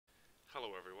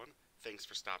Hello everyone, thanks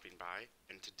for stopping by,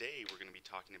 and today we're going to be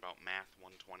talking about Math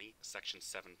 120, section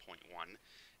 7.1,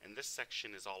 and this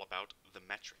section is all about the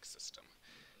metric system.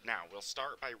 Now, we'll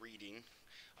start by reading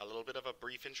a little bit of a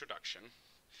brief introduction.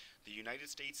 The United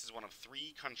States is one of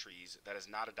 3 countries that has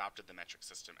not adopted the metric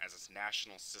system as its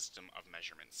national system of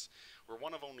measurements. We're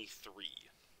one of only 3.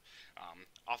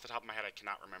 Off the top of my head, I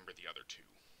cannot remember the other 2.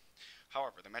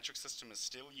 However, the metric system is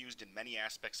still used in many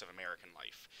aspects of American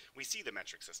life. We see the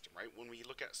metric system, right? When we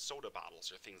look at soda bottles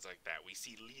or things like that, we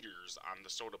see liters on the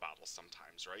soda bottles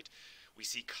sometimes, right? We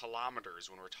see kilometers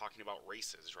when we're talking about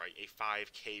races, right? A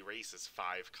 5K race is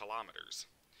 5 kilometers.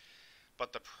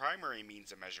 But the primary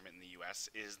means of measurement in the U.S.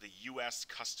 is the U.S.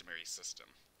 customary system.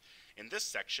 In this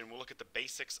section, we'll look at the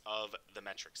basics of the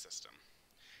metric system.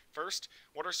 First,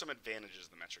 what are some advantages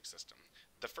of the metric system?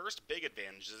 The first big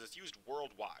advantage is it's used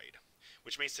worldwide,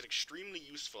 which makes it extremely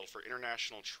useful for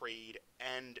international trade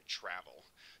and travel.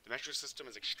 The metric system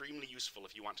is extremely useful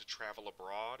if you want to travel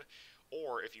abroad,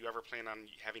 or if you ever plan on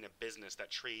having a business that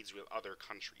trades with other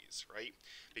countries, right?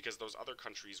 Because those other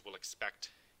countries will expect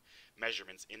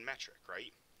measurements in metric,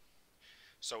 right?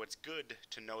 So it's good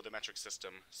to know the metric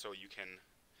system so you can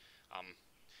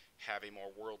have a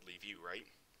more worldly view, right?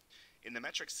 In the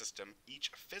metric system, each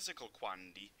physical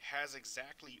quantity has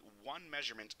exactly one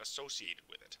measurement associated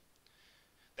with it.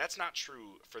 That's not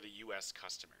true for the U.S.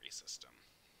 customary system.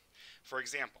 For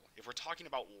example, if we're talking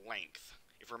about length,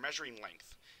 if we're measuring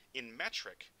length, in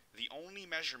metric, the only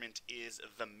measurement is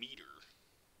the meter.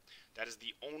 That is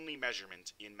the only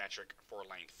measurement in metric for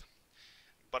length.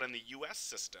 But in the U.S.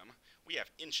 system, we have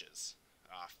inches,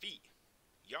 feet,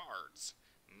 yards,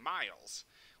 miles.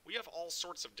 We have all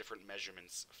sorts of different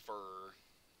measurements for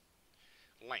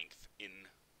length in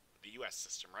the U.S.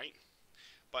 system, right?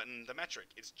 But in the metric,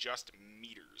 it's just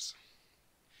meters.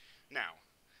 Now,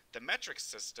 the metric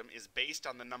system is based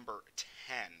on the number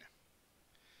 10.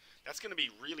 That's going to be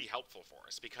really helpful for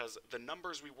us because the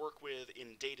numbers we work with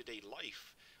in day-to-day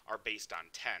life are based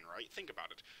on 10, right? Think about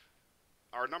it.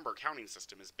 Our number counting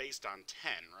system is based on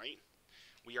 10, right?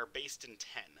 We are based in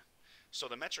 10. So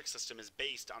the metric system is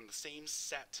based on the same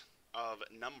set of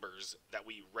numbers that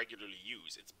we regularly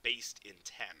use. It's based in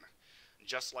 10,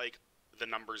 just like the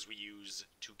numbers we use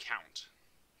to count.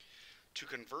 To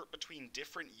convert between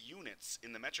different units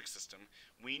in the metric system,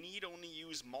 we need only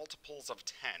use multiples of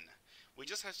 10. We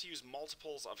just have to use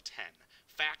multiples of 10,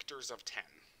 factors of 10,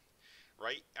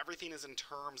 right? Everything is in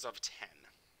terms of 10.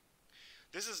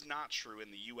 This is not true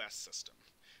in the U.S. system.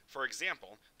 For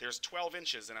example, there's 12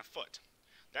 inches in a foot.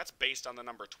 That's based on the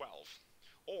number 12.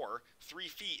 Or 3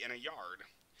 feet in a yard.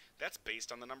 That's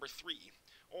based on the number 3.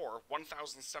 Or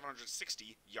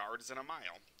 1,760 yards in a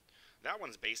mile. That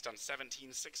one's based on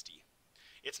 1760.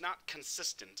 It's not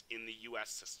consistent in the U.S.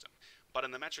 system, but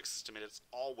in the metric system it is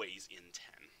always in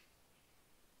 10.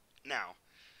 Now,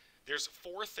 there's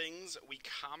 4 things we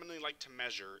commonly like to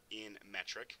measure in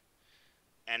metric,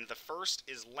 and the first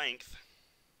is length,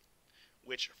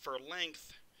 which for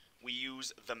length we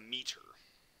use the meter.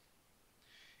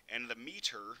 And the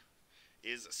meter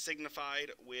is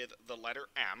signified with the letter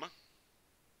M,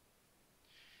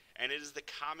 and it is the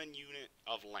common unit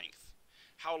of length.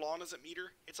 How long is a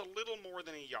meter? It's a little more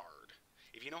than a yard.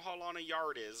 If you know how long a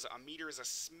yard is, a meter is a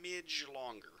smidge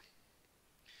longer.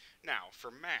 Now,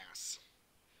 for mass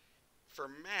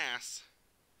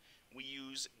we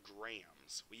use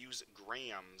grams. We use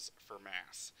grams for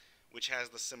mass, which has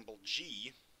the symbol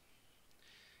G,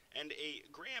 and a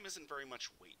gram isn't very much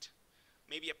weight.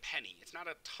 Maybe a penny. It's not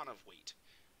a ton of weight.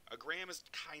 A gram is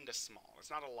kind of small. It's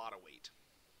not a lot of weight.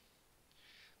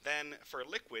 Then for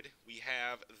liquid, we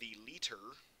have the liter,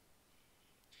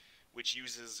 which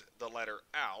uses the letter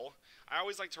L. I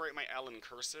always like to write my L in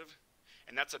cursive,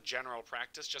 and that's a general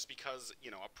practice just because, you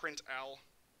know, a print L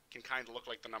can kind of look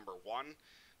like the number 1.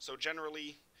 So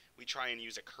generally, we try and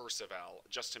use a cursive L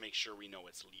just to make sure we know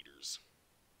it's liters.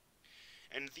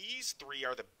 And these 3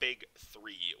 are the big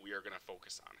 3 we are going to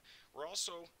focus on.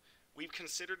 We've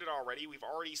considered it already. We've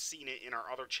already seen it in our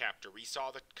other chapter. We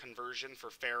saw the conversion for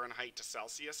Fahrenheit to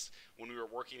Celsius when we were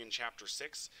working in chapter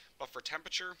 6. But for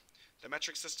temperature, the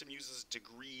metric system uses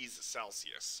degrees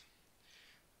Celsius.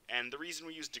 And the reason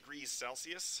we use degrees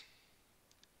Celsius,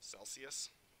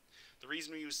 the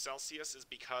reason we use Celsius is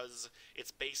because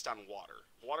it's based on water.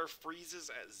 Water freezes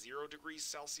at 0 degrees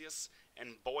Celsius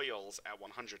and boils at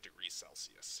 100 degrees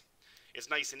Celsius. It's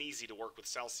nice and easy to work with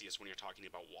Celsius when you're talking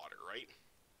about water, right?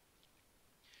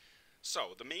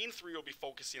 So, the main 3 we'll be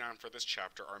focusing on for this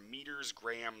chapter are meters,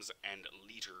 grams, and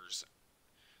liters.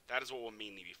 That is what we'll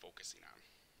mainly be focusing on.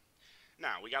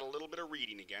 Now, we got a little bit of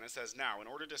reading again. It says, now, in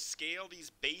order to scale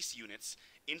these base units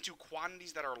into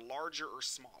quantities that are larger or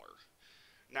smaller.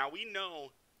 Now, we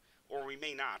know, or we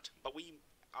may not, but we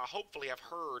hopefully have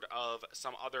heard of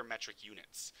some other metric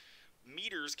units.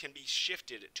 Meters can be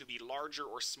shifted to be larger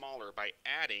or smaller by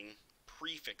adding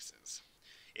prefixes.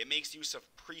 It makes use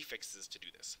of prefixes to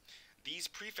do this. These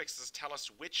prefixes tell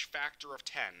us which factor of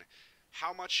 10,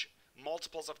 how much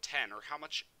multiples of 10, or how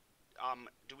much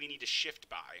do we need to shift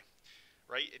by.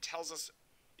 Right? It tells us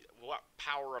what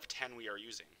power of 10 we are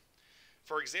using.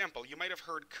 For example, you might have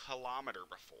heard kilometer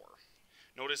before.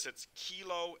 Notice it's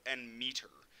kilo and meter.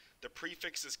 The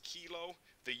prefix is kilo,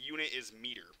 the unit is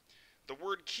meter. The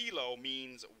word kilo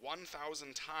means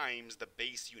 1,000 times the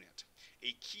base unit.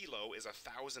 A kilo is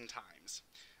 1,000 times.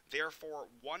 Therefore,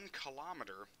 1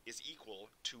 kilometer is equal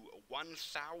to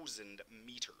 1,000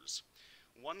 meters.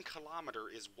 1 kilometer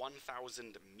is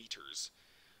 1,000 meters.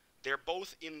 They're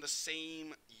both in the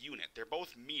same unit. They're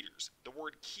both meters. The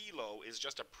word kilo is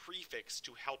just a prefix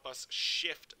to help us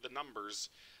shift the numbers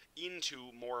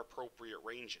into more appropriate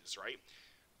ranges, right?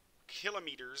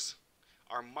 Kilometers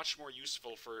are much more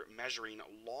useful for measuring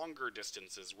longer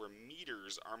distances, where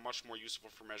meters are much more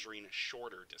useful for measuring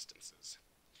shorter distances.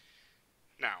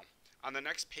 Now, on the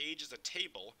next page is a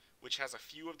table which has a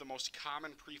few of the most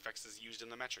common prefixes used in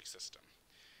the metric system.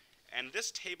 And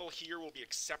this table here will be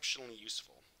exceptionally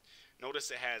useful.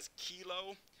 Notice it has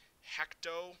kilo,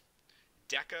 hecto,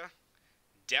 deca,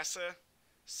 deci,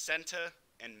 centi,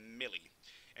 and milli.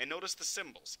 And notice the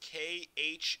symbols, K,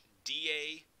 H,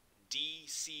 DA, D,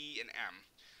 C, and M.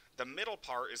 The middle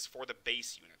part is for the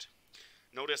base unit.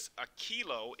 Notice a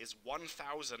kilo is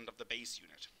 1,000 of the base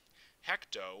unit.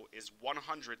 Hecto is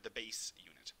 100 the base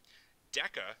unit.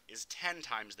 Deca is 10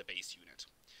 times the base unit.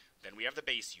 Then we have the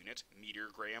base unit, meter,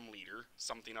 gram, liter,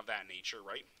 something of that nature,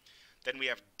 right? Then we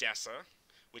have deci,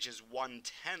 which is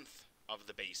 1/10 of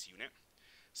the base unit,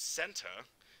 centi,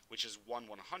 which is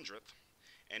 1/100th,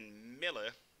 and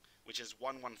milli, which is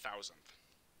 1/1000th.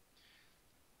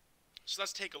 So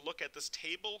let's take a look at this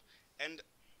table and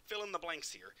fill in the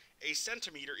blanks here. A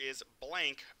centimeter is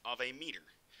blank of a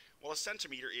meter. Well, a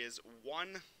centimeter is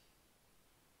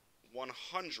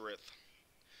 1/100th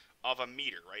of a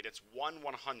meter, right? It's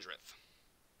 1/100th.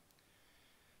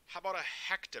 How about a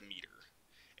hectometer?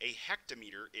 A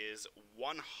hectometer is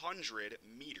 100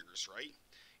 meters, right?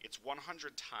 It's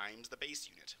 100 times the base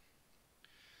unit.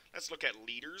 Let's look at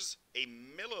liters. A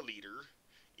milliliter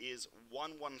is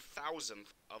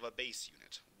 1/1000th of a base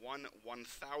unit.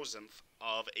 1/1000th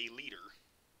of a liter.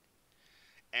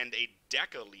 And a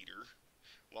decaliter,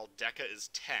 well, deca is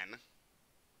 10,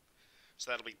 so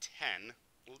that'll be 10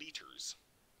 liters.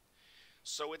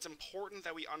 So it's important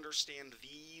that we understand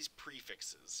these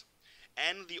prefixes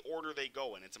and the order they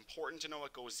go in. It's important to know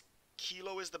it goes,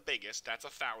 kilo is the biggest, that's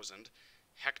 1,000,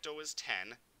 hecto is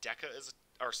 10,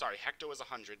 hecto is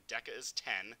 100, deca is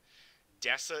 10,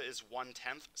 deci is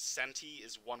 1/10, centi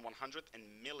is 1/100th,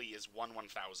 and milli is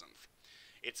 1/1000th.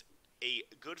 It's a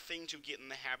good thing to get in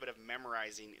the habit of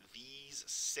memorizing these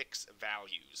 6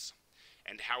 values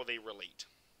and how they relate.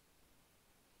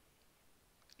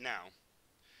 Now,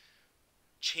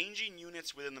 changing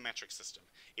units within the metric system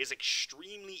is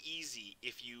extremely easy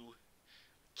if you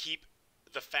keep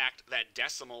the fact that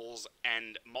decimals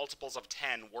and multiples of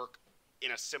 10 work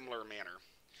in a similar manner.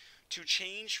 To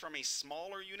change from a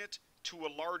smaller unit to a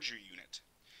larger unit,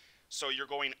 so you're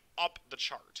going up the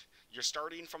chart. You're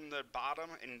starting from the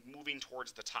bottom and moving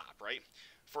towards the top, right?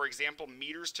 For example,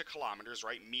 meters to kilometers,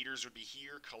 right? Meters would be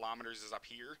here, kilometers is up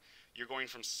here. You're going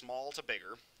from small to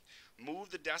bigger.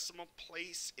 Move the decimal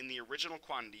place in the original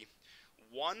quantity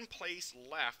 1 place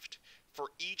left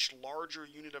for each larger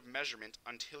unit of measurement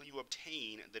until you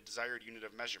obtain the desired unit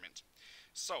of measurement.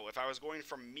 So if I was going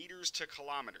from meters to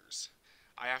kilometers,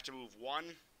 I have to move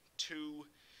 1, 2,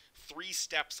 3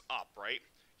 steps up, right?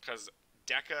 Because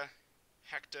deca,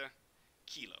 hecta,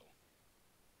 kilo.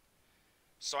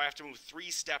 So I have to move 3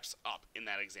 steps up in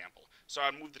that example. So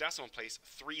I'd move the decimal place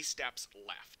 3 steps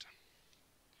left.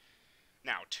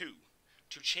 Now, 2.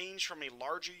 To change from a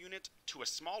larger unit to a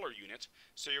smaller unit,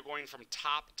 so you're going from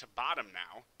top to bottom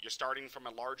now. You're starting from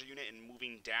a larger unit and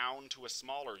moving down to a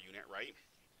smaller unit, right?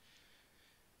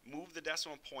 Move the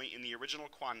decimal point in the original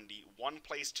quantity 1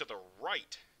 place to the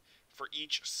right for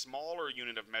each smaller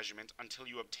unit of measurement until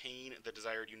you obtain the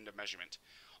desired unit of measurement.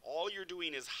 All you're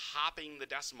doing is hopping the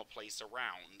decimal place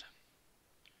around.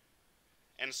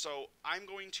 And so I'm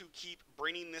going to keep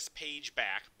bringing this page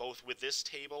back, both with this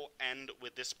table and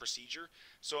with this procedure,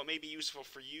 so it may be useful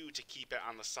for you to keep it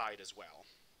on the side as well.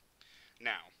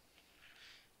 Now,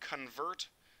 convert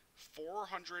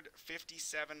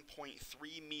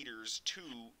 457.3 meters to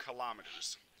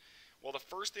kilometers. Well, the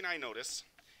first thing I notice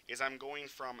is I'm going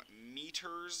from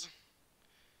meters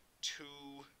to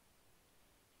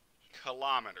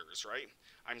kilometers, right?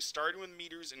 I'm starting with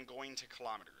meters and going to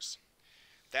kilometers.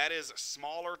 That is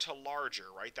smaller to larger,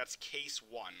 right? That's case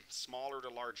 1, smaller to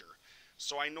larger.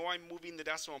 So I know I'm moving the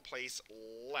decimal place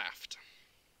left,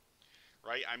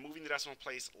 right? I'm moving the decimal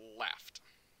place left.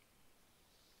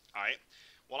 All right,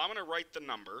 well, I'm going to write the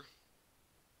number,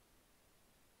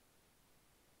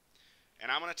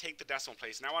 and I'm going to take the decimal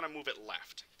place, and I want to move it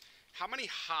left. How many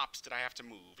hops did I have to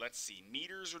move? Let's see.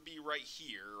 Meters would be right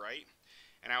here, right?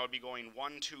 And I would be going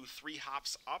 1, 2, 3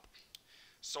 hops up.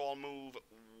 So I'll move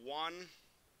 1,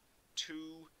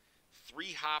 2,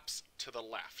 3 hops to the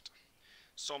left.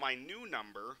 So my new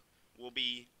number will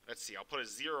be, let's see, I'll put a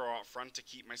 0 out front to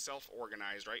keep myself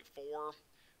organized, right? 4,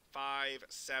 5,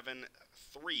 7,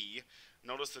 3.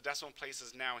 Notice the decimal place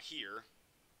is now here.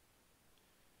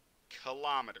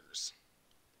 Kilometers.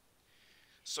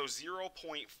 So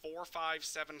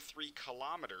 0.4573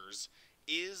 kilometers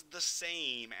is the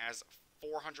same as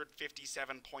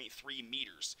 457.3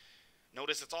 meters.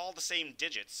 Notice it's all the same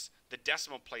digits. The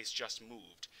decimal place just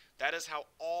moved. That is how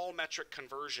all metric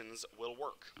conversions will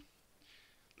work.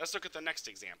 Let's look at the next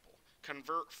example.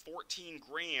 Convert 14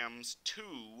 grams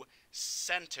to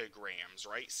centigrams,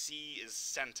 right? C is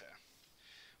centa.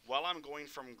 Well, I'm going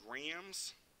from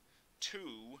grams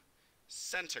to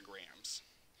centigrams.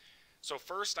 So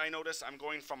first I notice I'm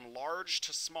going from large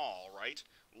to small, right?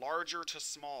 Larger to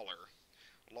smaller.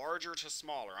 Larger to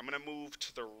smaller. I'm going to move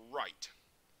to the right.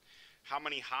 How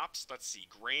many hops? Let's see.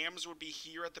 Grams would be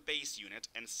here at the base unit,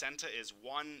 and centa is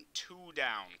 1, 2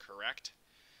 down, correct?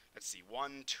 Let's see.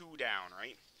 1, 2 down,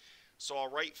 right? So I'll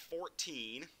write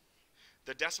 14.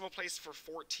 The decimal place for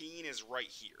 14 is right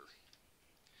here.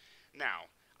 Now,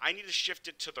 I need to shift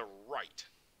it to the right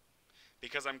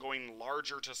because I'm going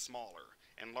larger to smaller,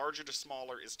 and larger to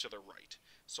smaller is to the right.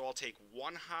 So I'll take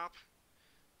 1 hop,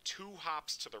 2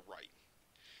 hops to the right.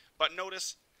 But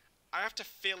notice, I have to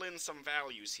fill in some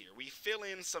values here. We fill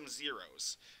in some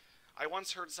zeros. I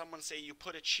once heard someone say you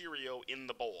put a Cheerio in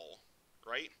the bowl,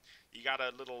 right? You got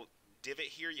a little divot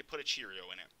here, you put a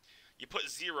Cheerio in it. You put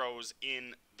zeros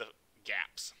in the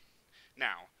gaps.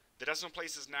 Now, the decimal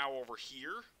place is now over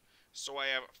here, so I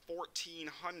have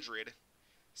 1,400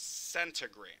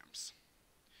 centigrams.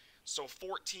 So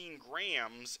 14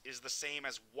 grams is the same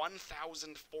as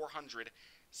 1,400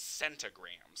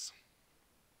 centigrams.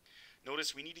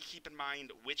 Notice we need to keep in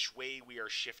mind which way we are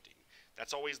shifting.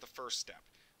 That's always the first step.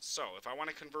 So if I want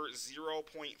to convert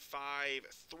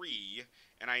 0.53,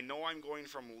 and I know I'm going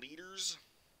from liters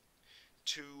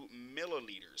to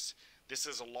milliliters, this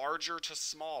is larger to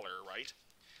smaller, right?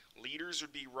 Liters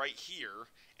would be right here,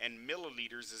 and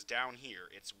milliliters is down here.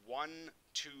 It's 1,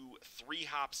 2, 3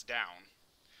 hops down.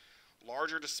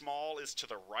 Larger to small is to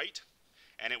the right,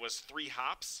 and it was 3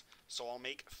 hops, so I'll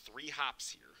make 3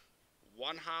 hops here.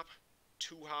 1 hop,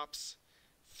 2 hops,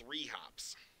 3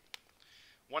 hops.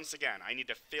 Once again, I need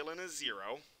to fill in a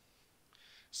 0.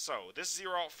 So this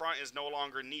 0 out front is no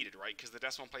longer needed, right? Because the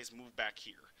decimal place moved back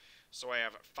here. So I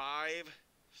have 5,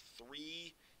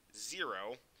 3,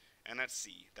 0, and let's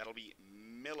see, that'll be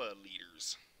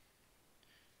milliliters.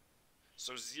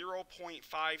 So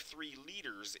 0.53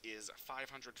 liters is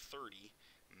 530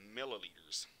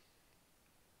 milliliters.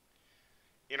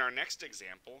 In our next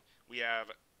example, we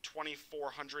have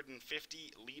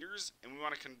 2,450 liters, and we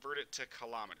want to convert it to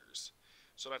kilometers.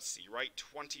 So let's see, right?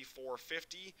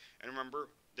 2,450, and remember,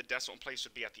 the decimal place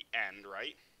would be at the end,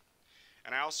 right?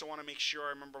 And I also want to make sure I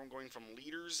remember I'm going from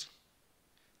liters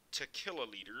to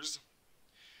kiloliters,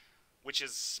 which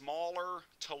is smaller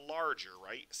to larger,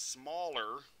 right?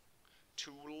 Smaller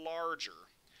to larger.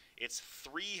 It's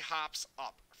 3 hops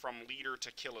up from liter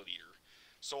to kiloliter.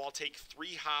 So I'll take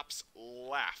 3 hops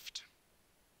left,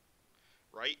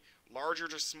 right? Larger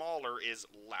to smaller is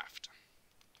left.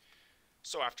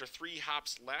 So after 3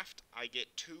 hops left, I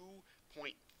get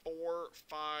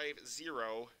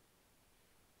 2.450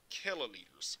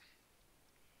 kiloliters.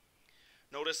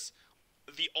 Notice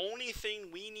the only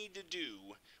thing we need to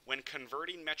do when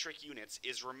converting metric units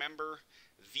is remember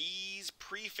these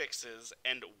prefixes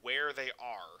and where they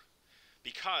are.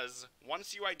 Because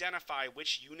once you identify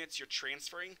which units you're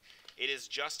transferring, it is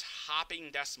just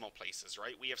hopping decimal places,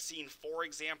 right? We have seen 4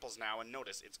 examples now, and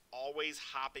notice it's always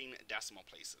hopping decimal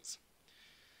places.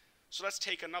 So let's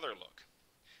take another look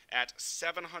at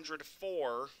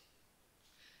 704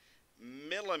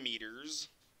 millimeters,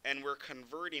 and we're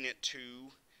converting it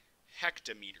to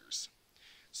hectometers.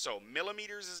 So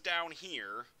millimeters is down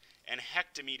here, and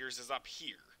hectometers is up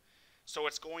here. So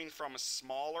it's going from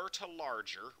smaller to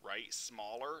larger, right?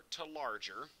 Smaller to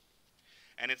larger.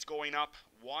 And it's going up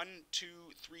 1, 2,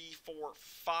 3, 4,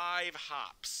 5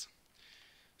 hops.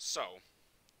 So,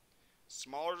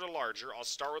 smaller to larger, I'll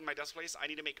start with my decimal place. I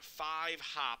need to make 5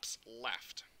 hops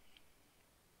left.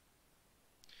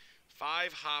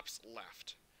 5 hops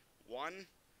left. 1,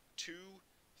 2,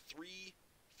 3,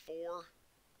 4,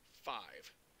 5.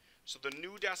 So the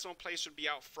new decimal place would be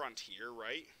out front here,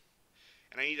 right?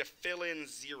 And I need to fill in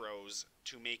zeros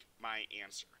to make my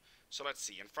answer. So let's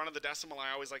see. In front of the decimal,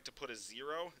 I always like to put a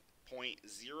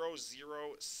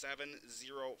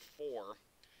 0.00704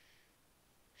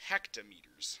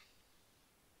 hectometers.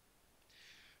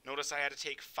 Notice I had to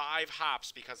take 5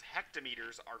 hops because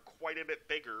hectometers are quite a bit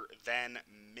bigger than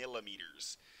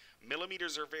millimeters.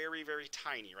 Millimeters are very, very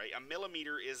tiny, right? A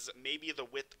millimeter is maybe the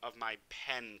width of my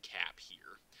pen cap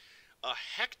here. A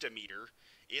hectometer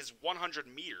is 100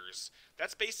 meters.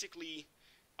 That's basically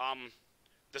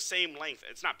the same length.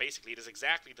 It's not basically, it is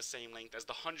exactly the same length as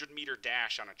the 100-meter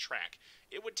dash on a track.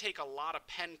 It would take a lot of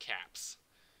pen caps.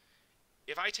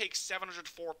 If I take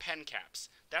 704 pen caps,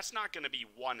 that's not going to be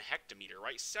 1 hectometer,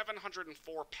 right?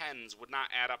 704 pens would not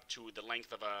add up to the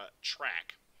length of a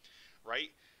track,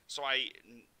 right? So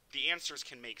the answers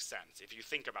can make sense. If you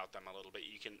think about them a little bit,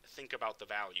 you can think about the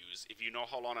values. If you know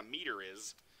how long a meter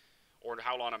is, or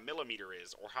how long a millimeter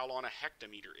is, or how long a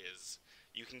hectometer is,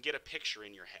 you can get a picture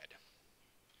in your head.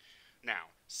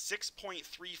 Now,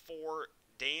 6.34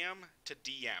 dam to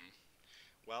dm.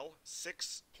 Well,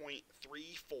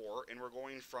 6.34, and we're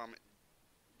going from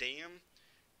dam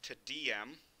to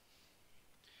dm.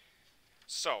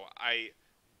 So,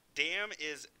 dam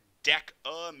is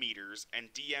decameters,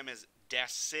 and dm is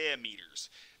decimeters.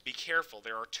 Be careful,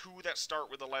 there are 2 that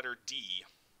start with the letter D.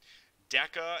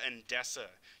 Deca and deci.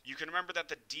 You can remember that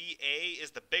the DA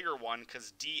is the bigger one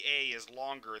because DA is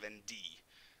longer than D,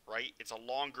 right? It's a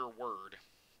longer word,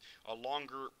 a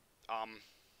longer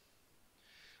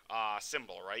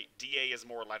symbol, right? DA is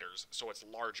more letters, so it's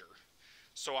larger.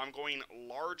 So I'm going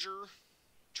larger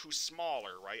to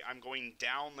smaller, right? I'm going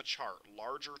down the chart,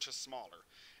 larger to smaller,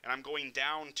 and I'm going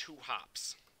down 2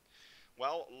 hops.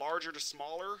 Well, larger to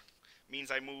smaller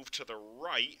means I move to the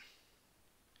right,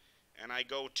 and I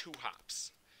go 2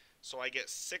 hops. So I get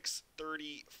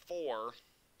 634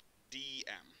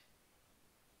 dm.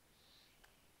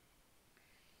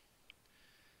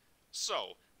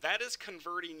 So, that is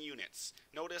converting units.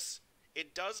 Notice,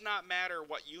 it does not matter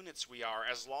what units we are.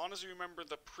 As long as we remember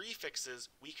the prefixes,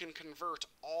 we can convert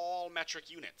all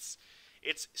metric units.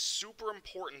 It's super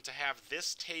important to have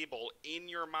this table in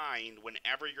your mind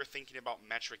whenever you're thinking about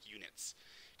metric units.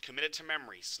 Commit it to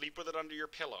memory. Sleep with it under your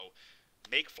pillow.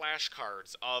 Make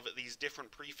flashcards of these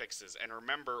different prefixes and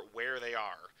remember where they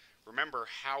are. Remember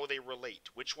how they relate.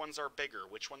 Which ones are bigger,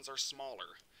 which ones are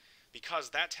smaller.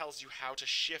 Because that tells you how to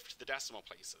shift the decimal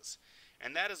places.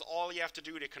 And that is all you have to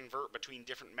do to convert between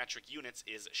different metric units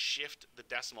is shift the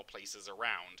decimal places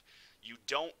around. You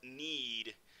don't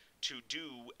need to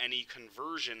do any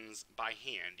conversions by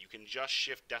hand. You can just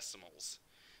shift decimals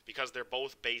because they're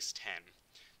both base 10.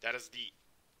 That is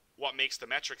what makes the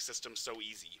metric system so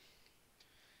easy,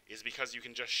 is because you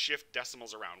can just shift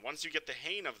decimals around. Once you get the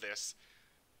hang of this,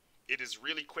 it is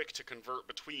really quick to convert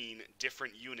between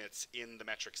different units in the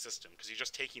metric system because you're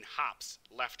just taking hops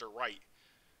left or right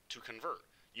to convert.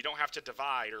 You don't have to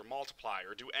divide or multiply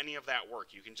or do any of that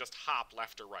work. You can just hop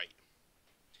left or right.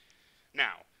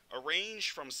 Now,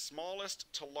 arrange from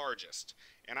smallest to largest,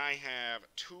 and I have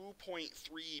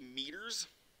 2.3 meters,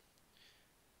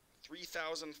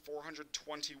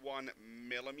 3,421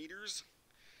 millimeters,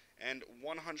 and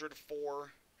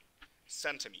 104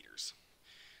 centimeters.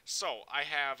 So I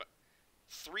have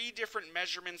 3 different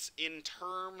measurements in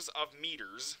terms of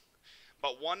meters,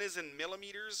 but one is in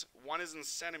millimeters, one is in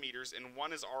centimeters, and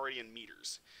one is already in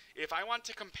meters. If I want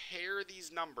to compare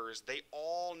these numbers, they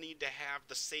all need to have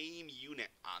the same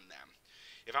unit on them.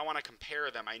 If I want to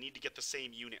compare them, I need to get the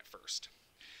same unit first.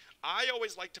 I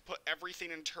always like to put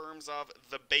everything in terms of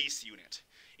the base unit,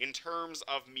 in terms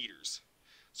of meters.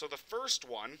 So the first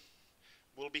one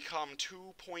will become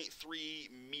 2.3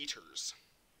 meters.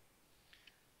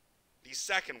 The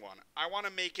second one, I want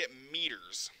to make it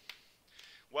meters.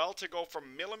 Well, to go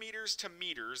from millimeters to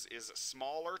meters is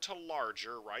smaller to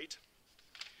larger, right?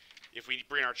 If we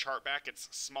bring our chart back, it's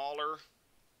smaller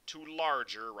to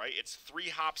larger, right? It's 3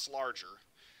 hops larger.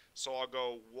 So I'll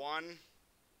go 1,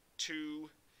 2,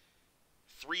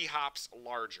 3 hops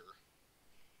larger,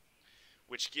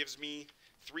 which gives me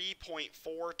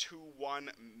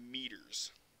 3.421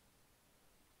 meters.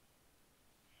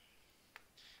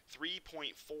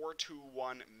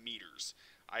 3.421 meters.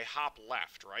 I hop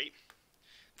left, right?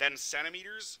 Then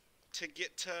centimeters to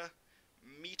get to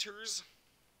meters.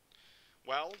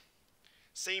 Well,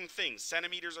 same thing.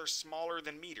 Centimeters are smaller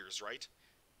than meters, right?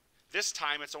 This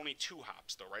time it's only 2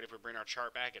 hops though, right? If we bring our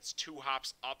chart back, it's 2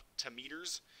 hops up to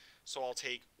meters. So I'll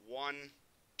take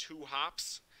 2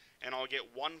 hops, and I'll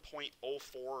get 1.04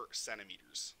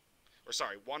 centimeters. Or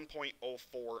sorry,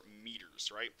 1.04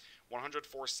 meters, right?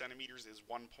 104 centimeters is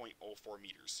 1.04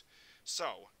 meters.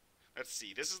 So, let's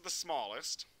see. This is the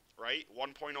smallest, right?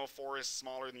 1.04 is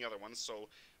smaller than the other ones. So,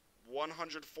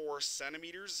 104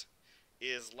 centimeters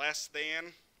is less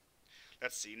than,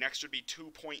 let's see, next would be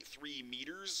 2.3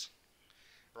 meters,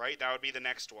 right? That would be the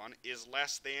next one, is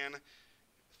less than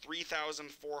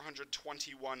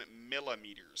 3,421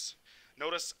 millimeters.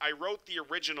 Notice I wrote the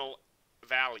original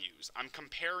values. I'm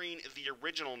comparing the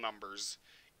original numbers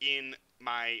in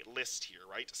my list here,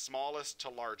 right? Smallest to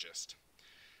largest.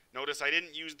 Notice I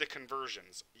didn't use the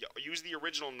conversions. Use the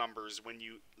original numbers when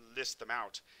you list them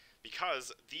out,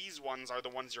 because these ones are the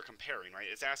ones you're comparing, right?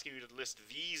 It's asking you to list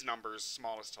these numbers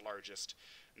smallest to largest,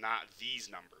 not these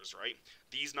numbers, right?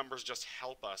 These numbers just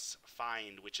help us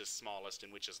find which is smallest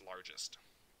and which is largest.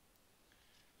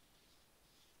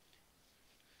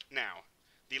 Now,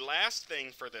 the last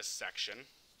thing for this section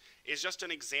is just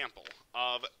an example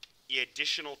of the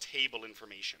additional table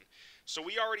information. So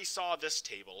we already saw this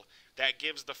table that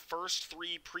gives the first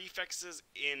 3 prefixes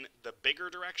in the bigger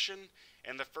direction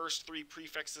and the first 3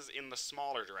 prefixes in the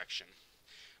smaller direction.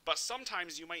 But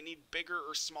sometimes you might need bigger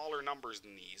or smaller numbers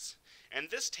than these. And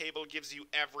this table gives you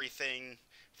everything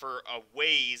for a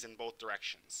ways in both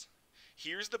directions.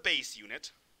 Here's the base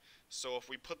unit. So if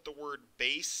we put the word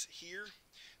base here,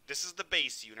 this is the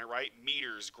base unit, right?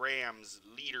 Meters, grams,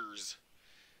 liters.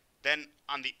 Then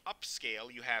on the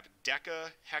upscale, you have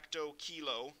deca, hecto,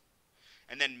 kilo,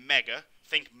 and then mega.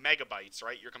 Think megabytes,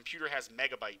 right? Your computer has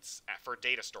megabytes for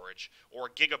data storage, or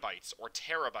gigabytes, or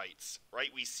terabytes,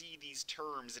 right? We see these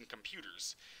terms in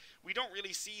computers. We don't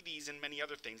really see these in many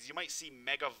other things. You might see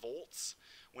megavolts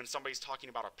when somebody's talking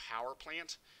about a power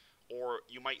plant, or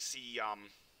you might see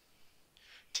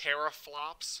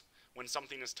teraflops when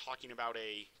something is talking about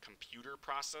a computer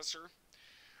processor.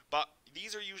 But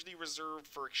these are usually reserved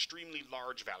for extremely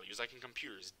large values, like in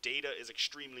computers. Data is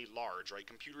extremely large, right?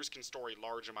 Computers can store a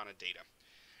large amount of data.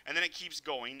 And then it keeps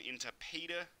going into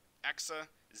peta, exa,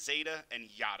 zeta, and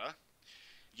yada.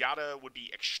 Yada would be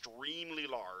extremely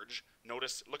large.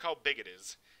 Notice, look how big it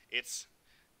is. It's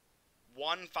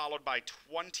 1 followed by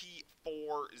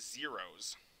 24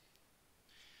 zeros.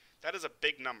 That is a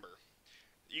big number.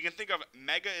 You can think of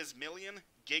mega is million,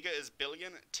 giga is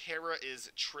billion, tera is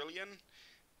trillion,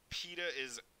 peta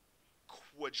is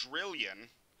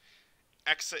quadrillion,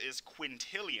 exa is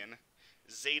quintillion,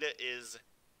 zeta is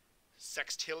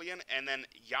sextillion, and then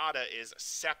yada is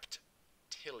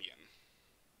septillion.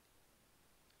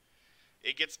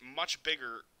 It gets much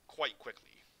bigger quite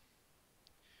quickly.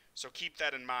 So keep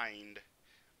that in mind,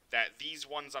 that these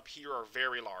ones up here are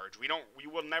very large. We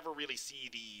will never really see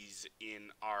these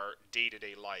in our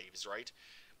day-to-day lives, right?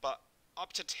 But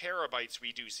up to terabytes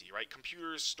we do see, right?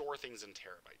 Computers store things in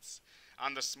terabytes.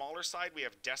 On the smaller side, we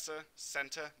have deci,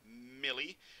 centa,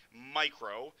 milli,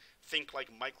 micro. Think like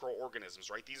microorganisms,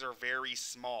 right? These are very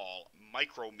small,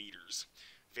 micrometers.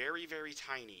 Very, very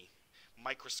tiny.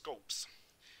 Microscopes.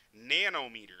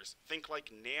 Nanometers, think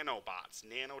like nanobots,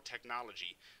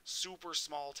 nanotechnology, super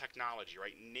small technology,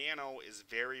 right? Nano is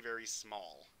very, very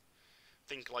small.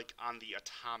 Think like on the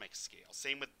atomic scale.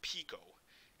 Same with pico,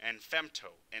 and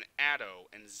femto, and atto,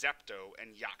 and zepto,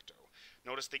 and yocto.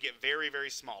 Notice they get very, very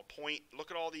small.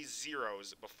 Look at all these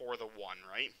zeros before the 1,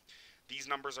 right? These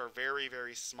numbers are very,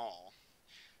 very small.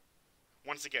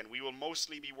 Once again, we will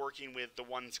mostly be working with the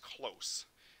ones close.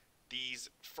 These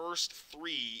first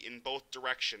 3 in both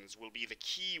directions will be the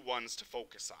key ones to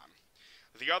focus on.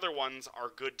 The other ones are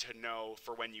good to know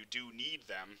for when you do need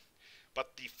them,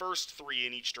 but the first 3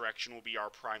 in each direction will be our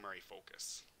primary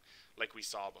focus, like we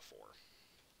saw before.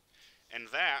 And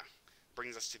that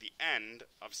brings us to the end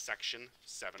of section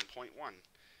 7.1.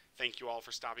 Thank you all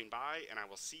for stopping by, and I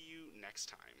will see you next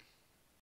time.